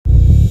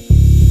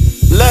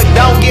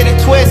don't get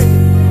it twisted.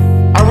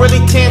 I'm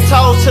really 10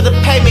 toes to the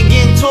pavement,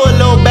 getting to it,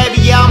 little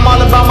baby. Yeah, I'm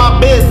all about my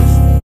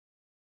business.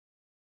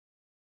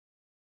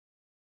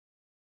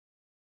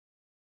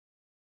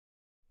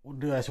 What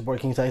do that's your boy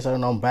King Say,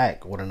 and I'm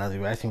back with another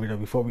reaction video.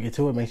 Before we get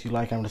to it, make sure you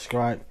like and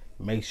subscribe.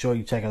 Make sure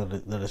you check out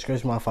the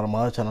description box, follow my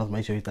other channels.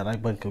 Make sure you hit that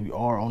like button because we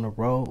are on the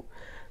road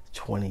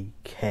to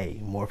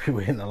 20K. More people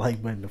hitting the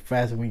like button, the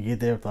faster we get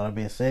there. With all that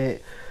being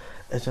said,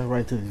 let's jump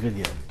right to this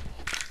video.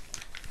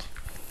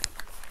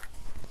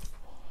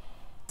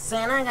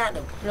 Saying I got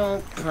the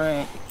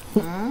blueprint.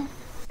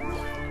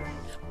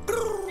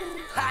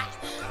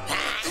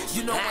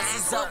 You know what's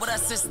it's up with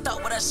us, it's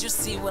stuck with us. You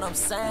see what I'm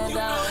saying,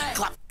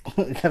 though.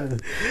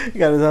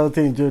 got his whole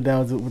team drilled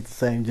down with the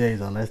same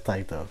J's on. That's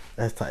tight though.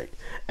 That's tight.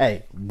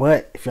 Hey,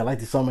 but if you like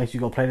this song, make sure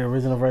you go play the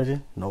original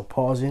version. No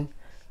pausing,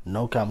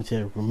 no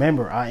commentary.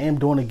 Remember, I am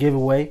doing a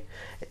giveaway.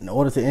 In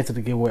order to enter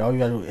the giveaway, all you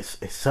gotta do is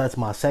search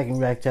my second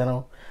react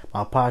channel,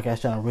 my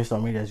podcast channel, Rich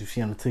on Media, as you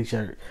see on the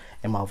t-shirt,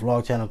 and my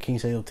vlog channel, King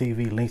Say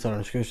TV. Links are in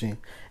the description.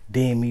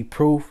 DM me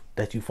proof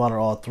that you follow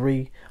all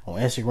three on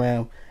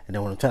Instagram, and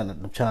then when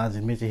the challenge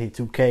is mentioned hit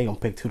 2K, I'm gonna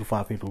pick 2 to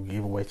 5 people to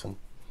give away some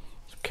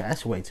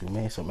cash away to,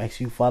 man. So make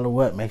sure you follow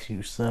up, make sure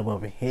you sub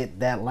up, and hit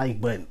that like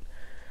button.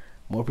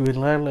 More people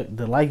learn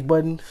the like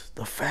buttons,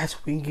 the faster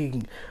we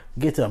can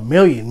get to 1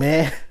 million,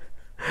 man.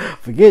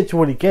 Forget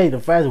 20K, the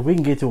faster we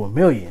can get to 1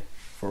 million.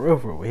 For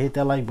real, hit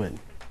that like button.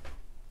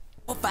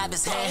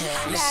 Let's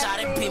shot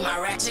it, be my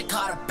ratchet,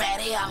 caught a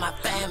baddie out my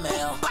fan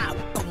mail.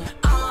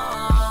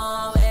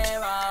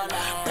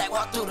 Black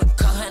walk through the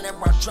car, and I'm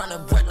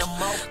running with the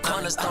more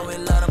corners, though we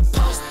love the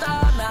post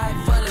all night,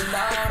 fully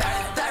loaded.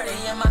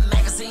 30 in my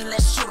magazine,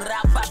 let's shoot it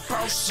out by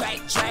pro.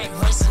 Straight drag,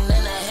 racing in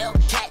a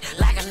Hellcat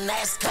like a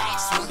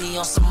NASCAR. Sweetie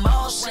on some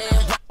more shit.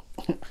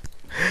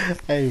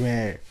 Hey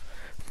man,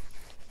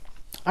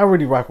 I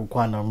really rock with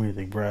Quando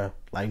music, bro.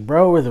 Like,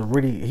 bro is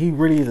he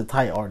really is a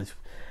tight artist.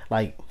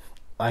 Like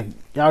y'all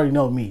already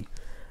know me.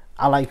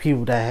 I like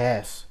people that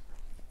has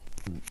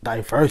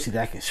diversity,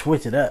 that can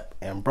switch it up.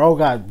 And bro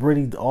got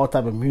really all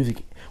type of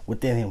music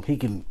within him. He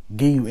can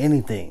give you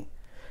anything.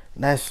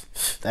 And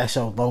that's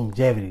your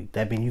longevity.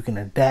 That means you can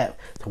adapt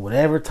to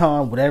whatever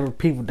time, whatever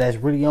people that's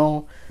really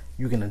on,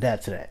 you can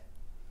adapt to that.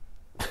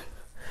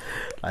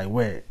 Like,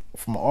 where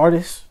from an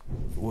artist,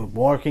 what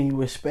more can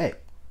you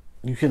expect?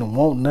 You shouldn't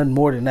want nothing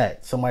more than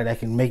that. Somebody that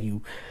can make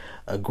you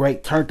a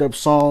great turned up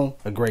song,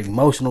 a great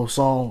emotional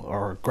song,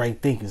 or a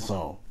great thinking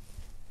song.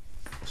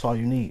 That's all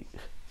you need.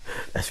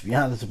 Let's be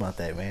honest about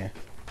that, man.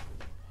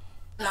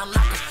 I'm not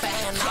a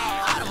fan,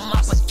 out of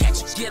my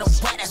catch you get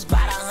away, that's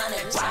about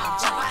 100.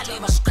 I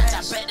leave a scratch,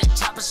 I bet the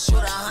chopper shoot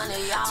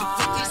 100, y'all.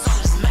 250s on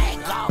this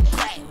mag, all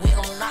black, we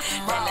gon' knock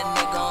him out. That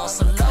nigga on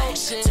some low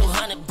shit,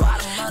 200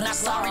 bottom up. Not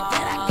sorry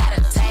that I got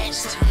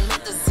attached,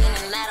 niggas in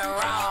and out of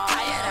raw.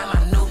 Higher than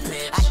my new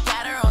bitch, I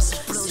got her on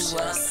some blue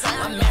shit.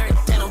 I'm married,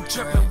 dental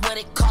dripping,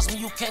 what it cost me,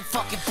 you can't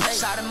fucking pay.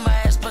 Shot in my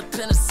ass, but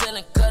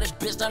penicillin, cut it,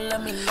 bitch, don't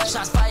let me lay.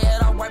 Shots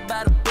fired all right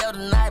by the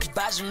building, I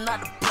advise you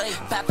not to play.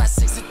 5 by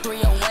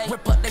 63 away,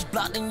 rip up they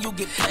block, then you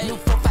get paid. New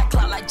 4-5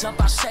 clock like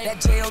jump, I shake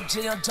that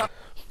JOG on jump.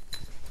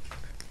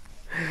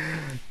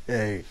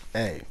 Hey,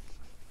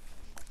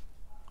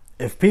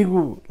 if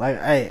people like,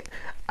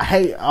 I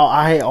hate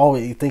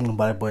always thinking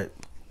about it, but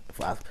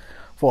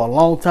for a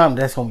long time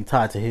that's gonna be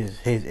tied to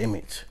his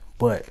image.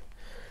 But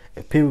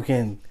if people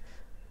can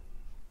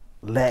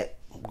let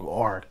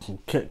or can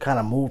kind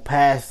of move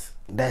past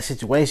that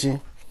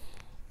situation,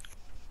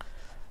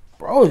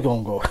 bro is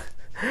gonna go.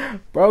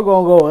 Bro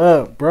gonna go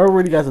up. Bro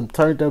really got some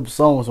turned up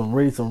songs,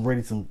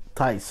 some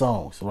tight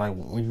songs. So like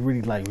when you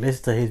really like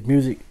listen to his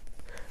music,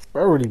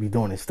 bro really be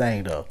doing his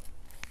thing though.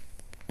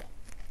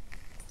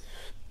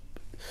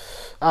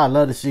 I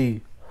love to see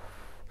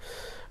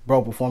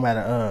bro perform at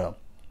a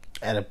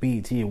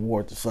BET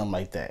Awards or something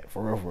like that.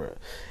 For real.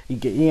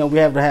 We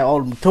have to have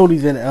all the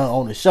tooties in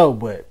on the show,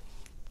 but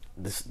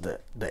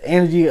the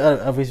energy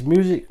of his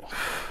music,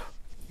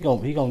 he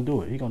gonna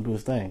do it. He gonna do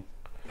his thing.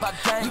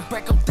 You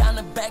break them down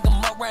and bag them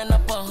up, ran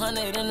up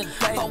 100 in a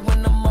day. 4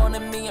 in the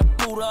morning, me and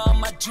Buddha, all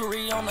my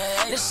jewelry on the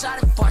head. This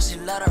shot it for she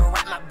let her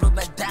wrap my blue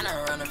bandana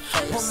around her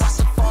face. When watch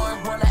the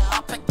foreign roll that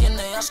up, picking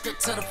the straight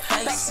to the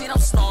face. Backseat,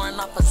 I'm snoring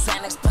off a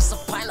Xanax, plus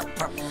a pint of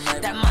purple.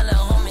 That my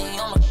little homie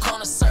on the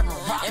corner serving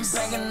rocks. And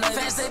banging the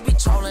fans, they be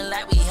trolling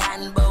like we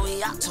hiding, but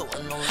we out to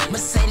it. No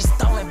Mercedes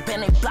throwing,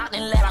 been they blocked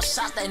and let our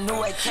shots, that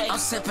new AK. I'm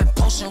sipping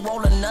potion,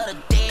 roll another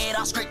dead,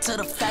 I'm straight to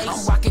the face.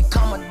 I'm rocking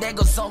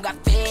Commodego zone, got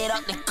fed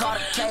up, then caught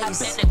a case. I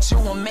bet that you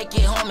won't make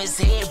it home, his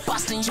head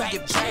Boston, you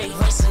get paid.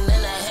 Racing in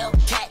a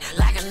Hellcat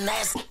like a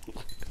nasty.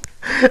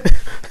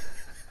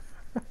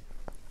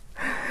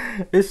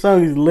 This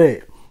song is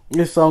lit.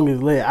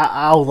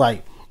 I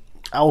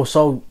was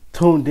so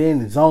tuned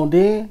in and zoned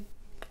in,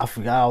 I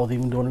forgot I was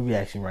even doing a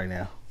reaction right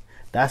now.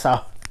 That's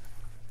how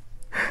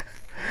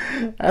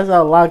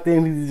locked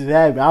in he just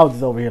had me. I was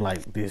just over here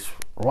like this,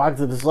 rock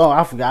to the song.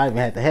 I forgot I even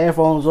had the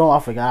headphones on. I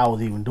forgot I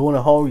was even doing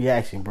a whole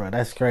reaction, bro.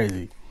 That's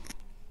crazy.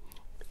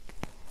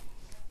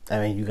 I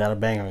mean, you got a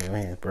banger in your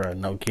hands, bro.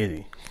 No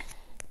kidding.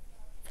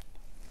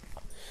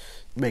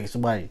 Making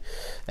somebody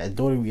that's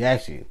doing a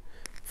reaction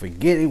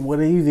forget what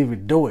he's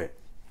even doing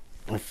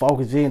and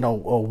focus in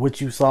on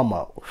what you talking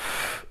about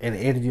and the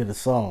energy of the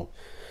song.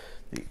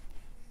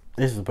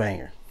 This is a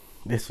banger.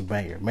 This is a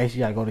banger. Make sure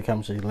y'all go to the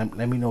comment section.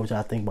 Let me know what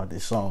y'all think about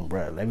this song,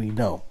 bro. Let me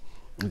know.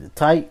 Is it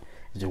tight?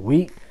 Is it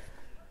weak?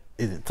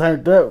 Is it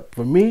turned up?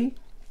 For me,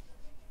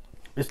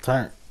 it's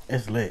turned.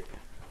 It's lit.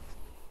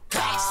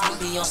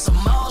 Be on some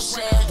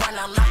motion when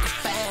I'm like a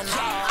fan.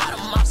 Out of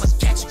my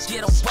pocket, you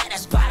get away.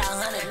 That's about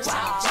 100.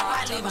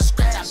 I leave a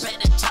scratch. I bet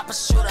the chopper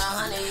shoot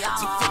 100.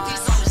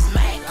 250s on this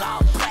mag,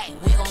 all black.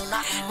 We gon'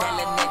 knock him out.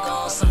 That nigga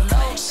on some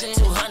lotion.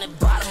 200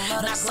 bottom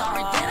of the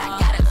sorry that I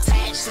got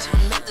attached.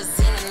 Met the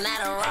in and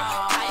out of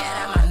raw. Higher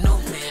than my new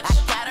bitch. I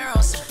got her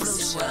on some blue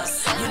shit.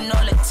 You know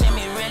that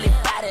Timmy really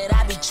bad it.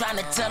 I be trying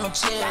to tell him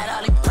chill. Got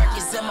all these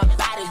perkins in my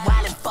body.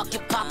 Wildin'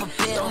 fucking pop a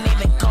pill. Don't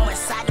even go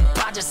inside the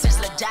project since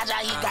Lil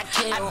Jaja he got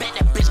killed. I bet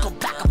that bitch go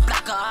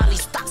blocker all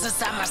these stocks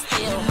inside my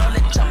steel. You know the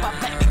jump I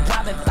bet me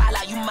robbing fall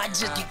out, you might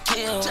just get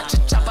killed.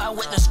 Jump out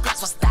with the scratch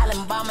for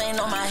styling, bomb ain't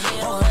on my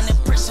heel. When the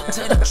pressure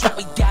to the trap,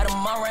 we got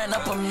him all ran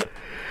up on me.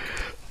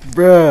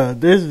 Bruh,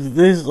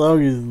 this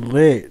song is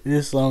lit.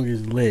 This song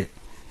is lit.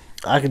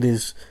 I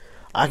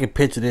can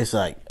picture this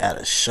like at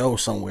a show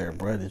somewhere,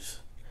 bro. This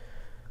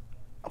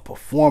a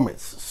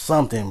performance,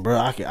 something, bro.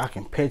 I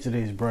can picture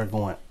this, bro,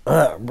 going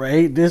up,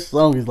 bro. This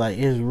song is like,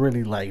 it's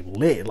really like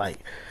lit. Like,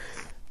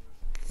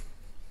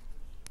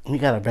 he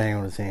got a bang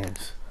on his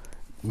hands.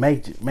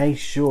 Make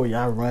sure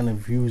y'all run the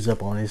views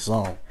up on this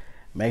song.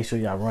 Make sure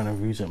y'all run the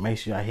views up. Make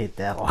sure y'all hit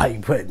that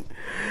like button.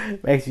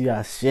 Make sure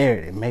y'all share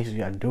it. And make sure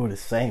y'all do the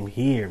same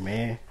here,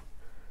 man.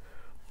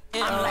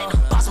 I'm like the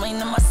boss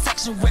man in my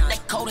section with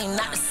that coding,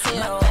 not the seal.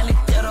 My family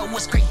built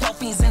with straight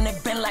dolphins and they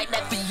been like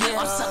that for years.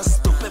 I'm such a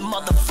stupid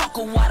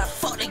motherfucker. Why the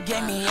fuck they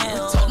gave me in?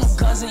 Told them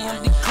guns and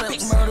empty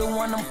clips. Big murder,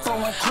 one them 4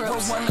 and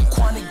crips. One the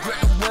Quando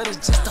grip with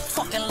it's just the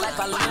fucking life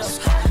I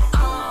live.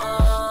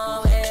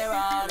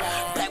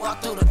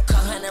 Through the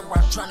car, and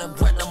I'm trying to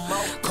break the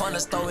mold. Corner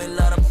store, we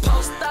love the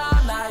post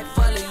all night,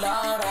 fully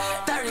loaded.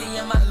 30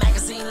 in my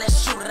magazine,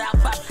 let's shoot it out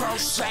by bro.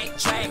 Straight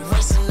drag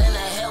racing in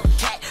a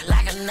Hellcat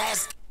like a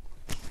NASCAR.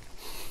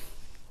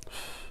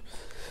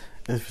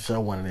 This for sure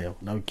one of them.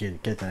 No kidding.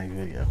 Catch that next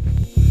video.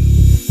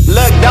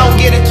 Look, don't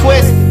get it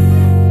twisted.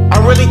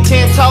 I'm really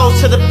 10 toes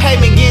to the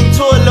pavement, getting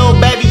to it, little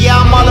baby. Yeah,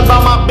 I'm all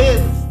about my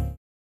business.